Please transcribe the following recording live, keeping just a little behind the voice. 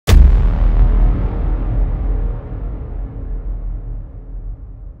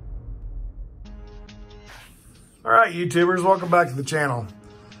All right, YouTubers, welcome back to the channel.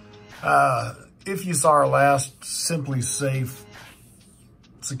 If you saw our last SimpliSafe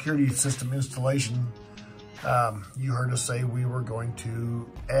security system installation, you heard us say we were going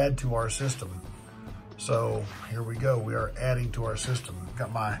to add to our system. So here we go, we are adding to our system.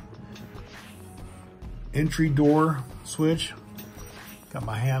 Got my entry door switch, got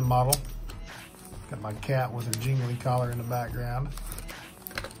my hand model, got my cat with her jingly collar in the background.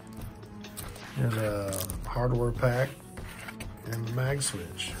 There's a hardware pack and the mag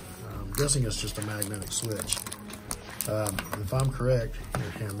switch. I'm guessing it's just a magnetic switch. If I'm correct,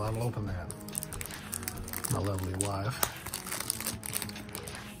 here, hand model, open that. My lovely wife.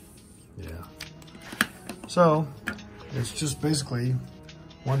 Yeah. So, it's just basically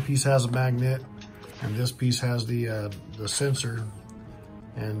one piece has a magnet and this piece has the sensor,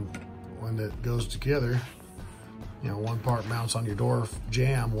 and when it goes together, you know, one part mounts on your door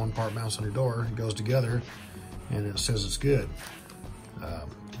jamb, one part mounts on your door, it goes together, and it says it's good.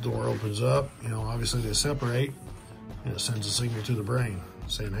 Door opens up, you know, obviously they separate, and it sends a signal to the brain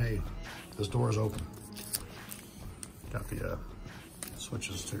saying, hey, this door is open. Got the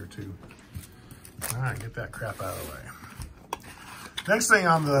switches here too. All right, get that crap out of the way. Next thing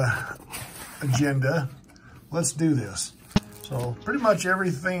on the agenda, let's do this. So pretty much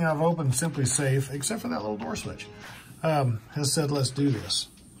everything I've opened SimpliSafe, except for that little door switch, has said, let's do this.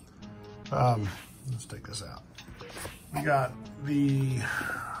 Let's take this out. We got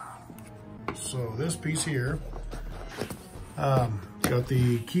so this piece here, got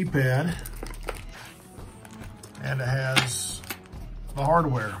the keypad, and it has the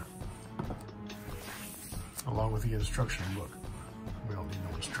hardware, along with the instruction book. We don't need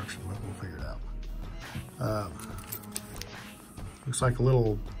no instruction book, we'll figure it out. Looks like a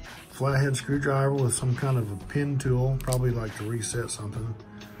little flathead screwdriver with some kind of a pin tool, probably like to reset something.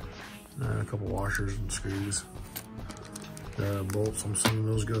 A couple washers and screws. Bolts, I'm assuming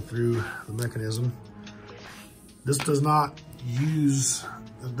those go through the mechanism. This does not use,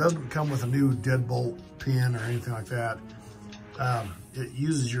 it doesn't come with a new deadbolt pin or anything like that. It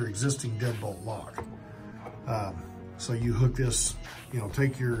uses your existing deadbolt lock. So you hook this, you know,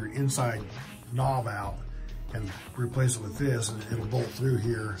 take your inside knob out and replace it with this, and it'll bolt through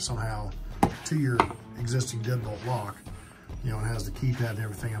here somehow to your existing deadbolt lock. You know, it has the keypad and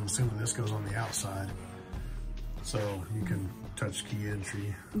everything. I'm assuming this goes on the outside, so you can touch key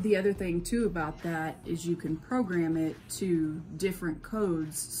entry. The other thing too about that is you can program it to different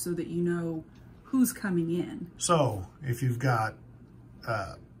codes so that you know who's coming in. So if you've got,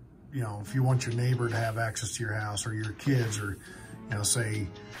 you know, if you want your neighbor to have access to your house, or your kids, or, you know, say,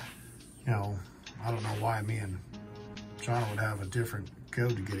 you know, I don't know why me and John would have a different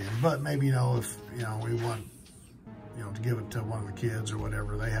code to get in, but maybe, you know, if, you know, we want, you know, to give it to one of the kids or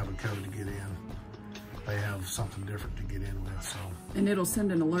whatever, they have a code to get in. They have something different to get in with, so. And it'll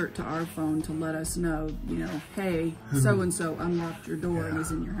send an alert to our phone to let us know, you know, hey, so-and-so unlocked your door and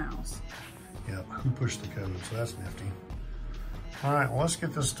is in your house. Yep, who pushed the code, so that's nifty. All right, well, let's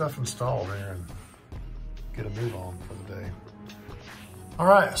get this stuff installed here and get a move on for the day. All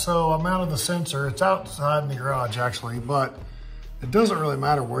right, so I mounted the sensor. It's outside in the garage, actually, but it doesn't really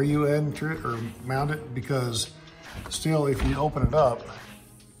matter where you enter it or mount it, because still, if you open it up,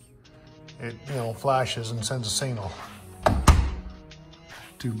 it, you know, flashes and sends a signal.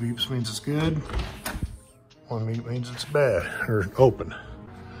 2 beeps means it's good. 1 beep means it's bad or open.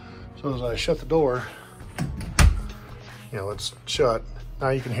 So as I shut the door, you know, it's shut. Now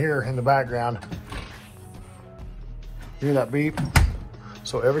you can hear in the background, hear that beep?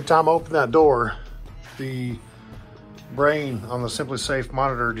 So every time I open that door, the brain on the SimpliSafe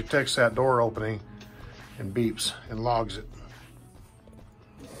monitor detects that door opening and beeps and logs it.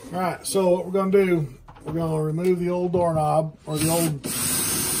 All right, so what we're gonna do, we're gonna remove the old doorknob, or the old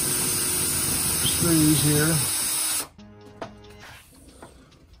screws here.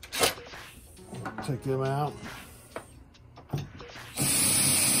 Take them out.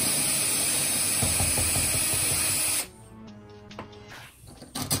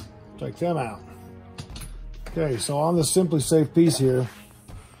 Take them out. Okay, so on the SimpliSafe piece here,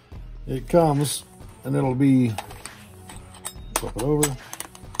 it comes, and it'll be, flip it over,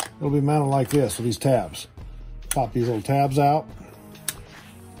 it'll be mounted like this with these tabs. Pop these little tabs out.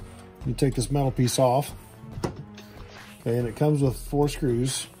 You take this metal piece off. Okay, and it comes with 4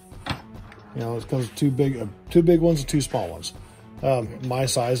 screws. You know, it comes with two big ones and 2 small ones. My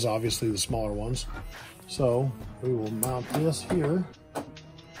size is obviously the smaller ones. So we will mount this here.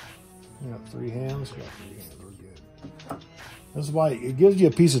 We got 3 hands. We got 3 hands. We're good. This is why it gives you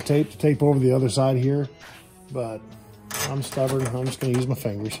a piece of tape to tape over the other side here, but I'm stubborn. I'm just going to use my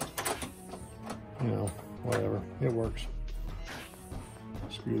fingers. You know, whatever, it works.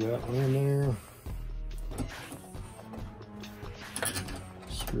 Screw that one in there.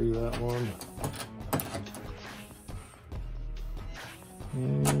 Screw that one.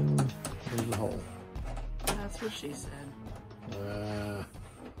 And there's the hole. That's what she said. I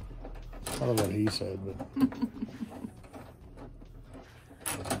don't know what he said, but.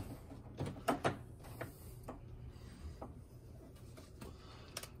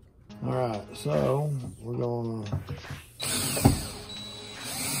 All right, so we're going to.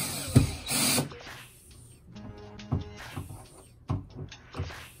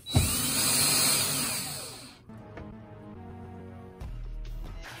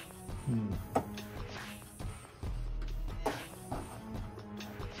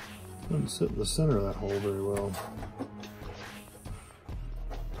 Doesn't sit in the center of that hole very well.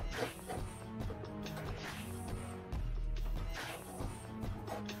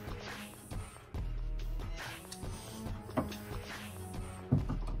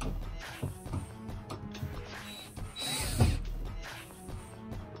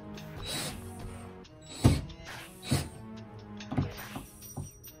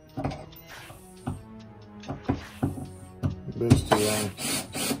 Bit's too long.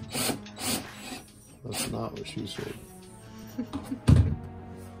 That's not what she said.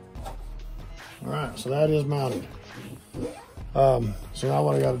 All right, so that is mounted. So now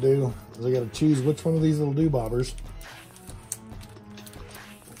what I got to do is I got to choose which one of these little do-bobbers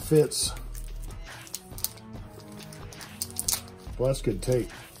fits. Well, that's good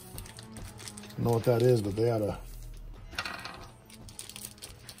tape. I don't know what that is, but they ought to.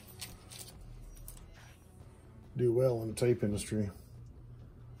 Do well in the tape industry.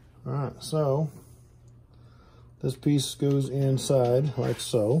 All right, so this piece goes inside like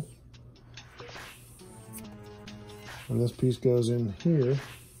so, and this piece goes in here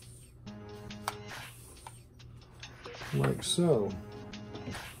like so.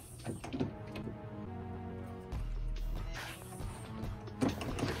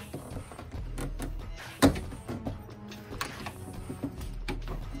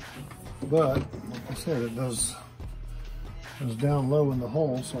 But like I said, it does. It's down low in the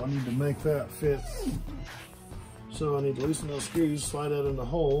hole, so I need to make that fit. So I need to loosen those screws, slide that in the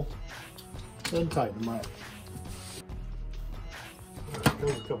hole, then tighten them up. All right,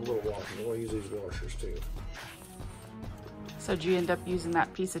 there's a couple little washers. I want to use these washers too. So did you end up using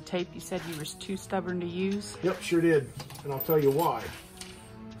that piece of tape you said you were too stubborn to use? Yep, sure did, and I'll tell you why.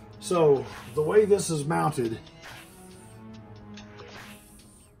 So the way this is mounted,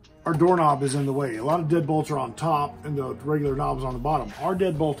 our doorknob is in the way. A lot of deadbolts are on top and the regular knob's on the bottom. Our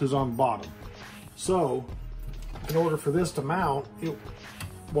deadbolt is on the bottom. So in order for this to mount, it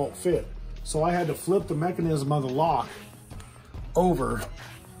won't fit. So I had to flip the mechanism of the lock over.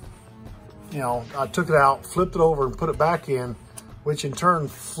 You know, I took it out, flipped it over and put it back in, which in turn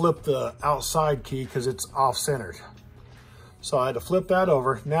flipped the outside key because it's off-centered. So I had to flip that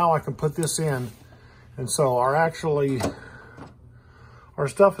over. Now I can put this in. And so our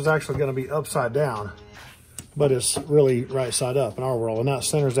stuff is actually going to be upside down, but it's really right side up in our world, and that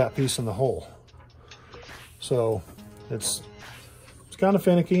centers that piece in the hole. So it's kind of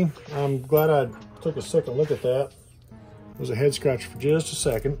finicky. I'm glad I took a second look at that. It was a head scratcher for just a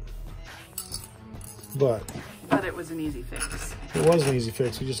second, but it was an easy fix. It was an easy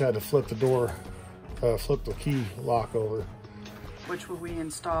fix. You just had to flip the door, flip the key lock over. Which when we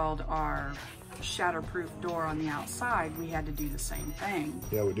installed our shatterproof door on the outside, we had to do the same thing.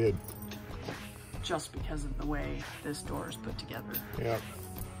 Yeah, we did. Just because of the way this door is put together. Yeah.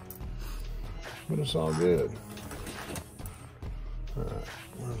 But it's all good. All right,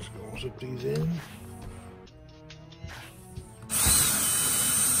 we're just going to zip these in.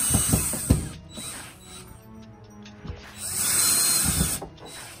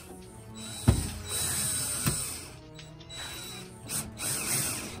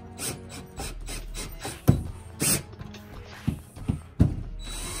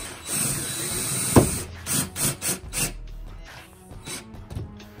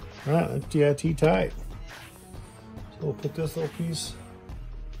 All right, that's TIT tight. So we'll put this little piece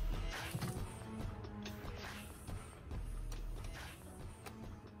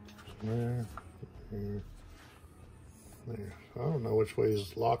there. I don't know which way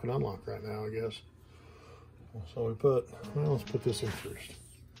is lock and unlock right now, I guess. So we put, well, let's put this in first.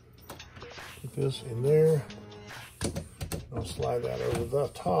 Put this in there. I'll slide that over the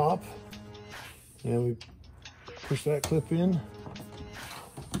top. And we push that clip in.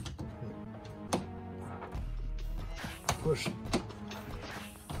 Push.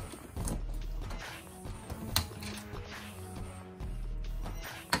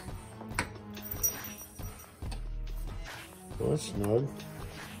 that's snug.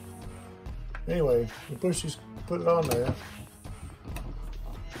 Anyway, you push these, put it on there.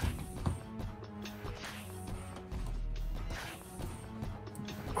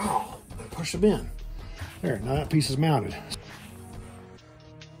 Oh, I push them in. There, now that piece is mounted.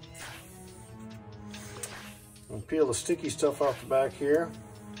 I'll peel the sticky stuff off the back here.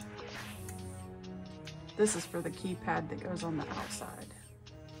 This is for the keypad that goes on the outside.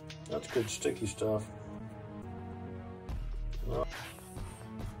 That's good sticky stuff.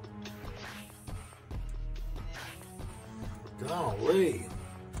 Golly.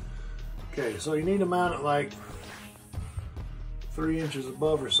 Okay, so you need to mount it like 3 inches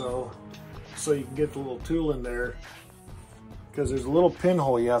above or so you can get the little tool in there, because there's a little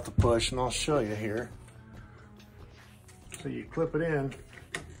pinhole you have to push, and I'll show you here. So you clip it in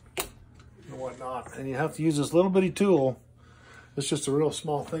and whatnot, and you have to use this little bitty tool. It's just a real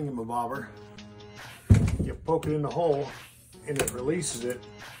small thingamabobber. You poke it in the hole and it releases it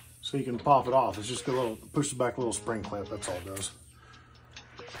so you can pop it off. It's just a little, pushes back a little spring clip, that's all it does.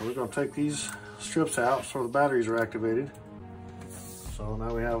 So we're gonna take these strips out so the batteries are activated. So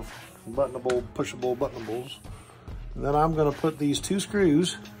now we have buttonable, pushable buttonables. And then I'm gonna put these 2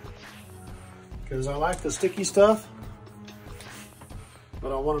 screws, because I like the sticky stuff,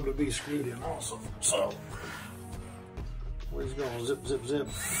 but I want them to be screwed in also. So we're just gonna zip, zip, zip.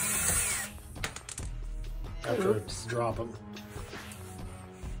 After I drop them.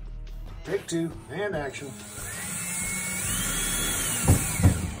 Take 2 and action.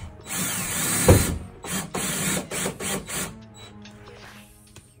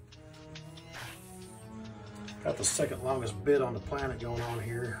 Got the second longest bit on the planet going on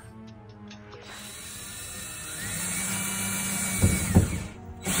here.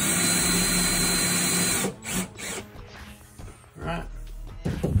 All right.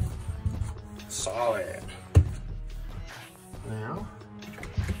 Solid. Now,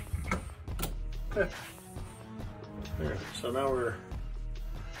 okay. There. So now we're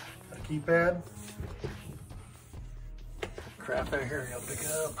got a keypad. Crap out here, I gotta pick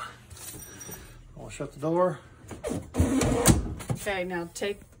it up. I'll shut the door. Okay, now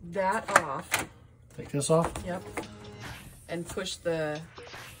take that off. Take this off? Yep. And push the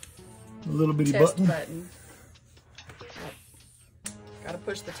little bitty test button. Yep. Got to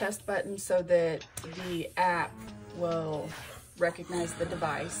push the test button so that the app will recognize the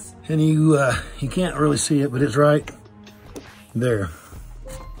device. And you can't really see it, but it's right there.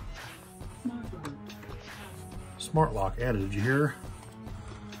 Smart lock added, did you hear?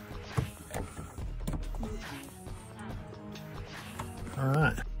 All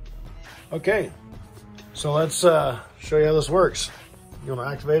right. Okay, so let's show you how this works. You want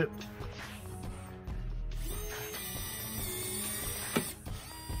to activate it?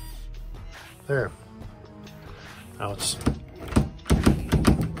 There. Now it's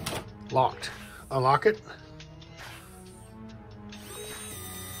locked. Unlock it.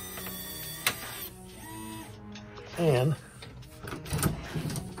 And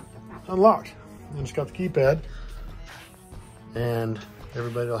unlocked. And it's got the keypad. And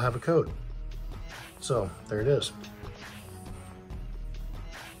everybody will have a code. So there it is.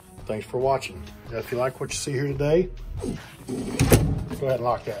 Thanks for watching. Now, if you like what you see here today, go ahead and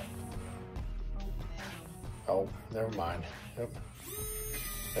lock that. Oh, never mind. Yep.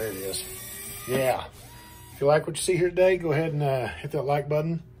 There it is. Yeah. If you like what you see here today, go ahead and hit that like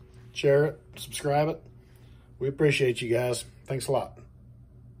button, share it, subscribe it. We appreciate you guys. Thanks a lot.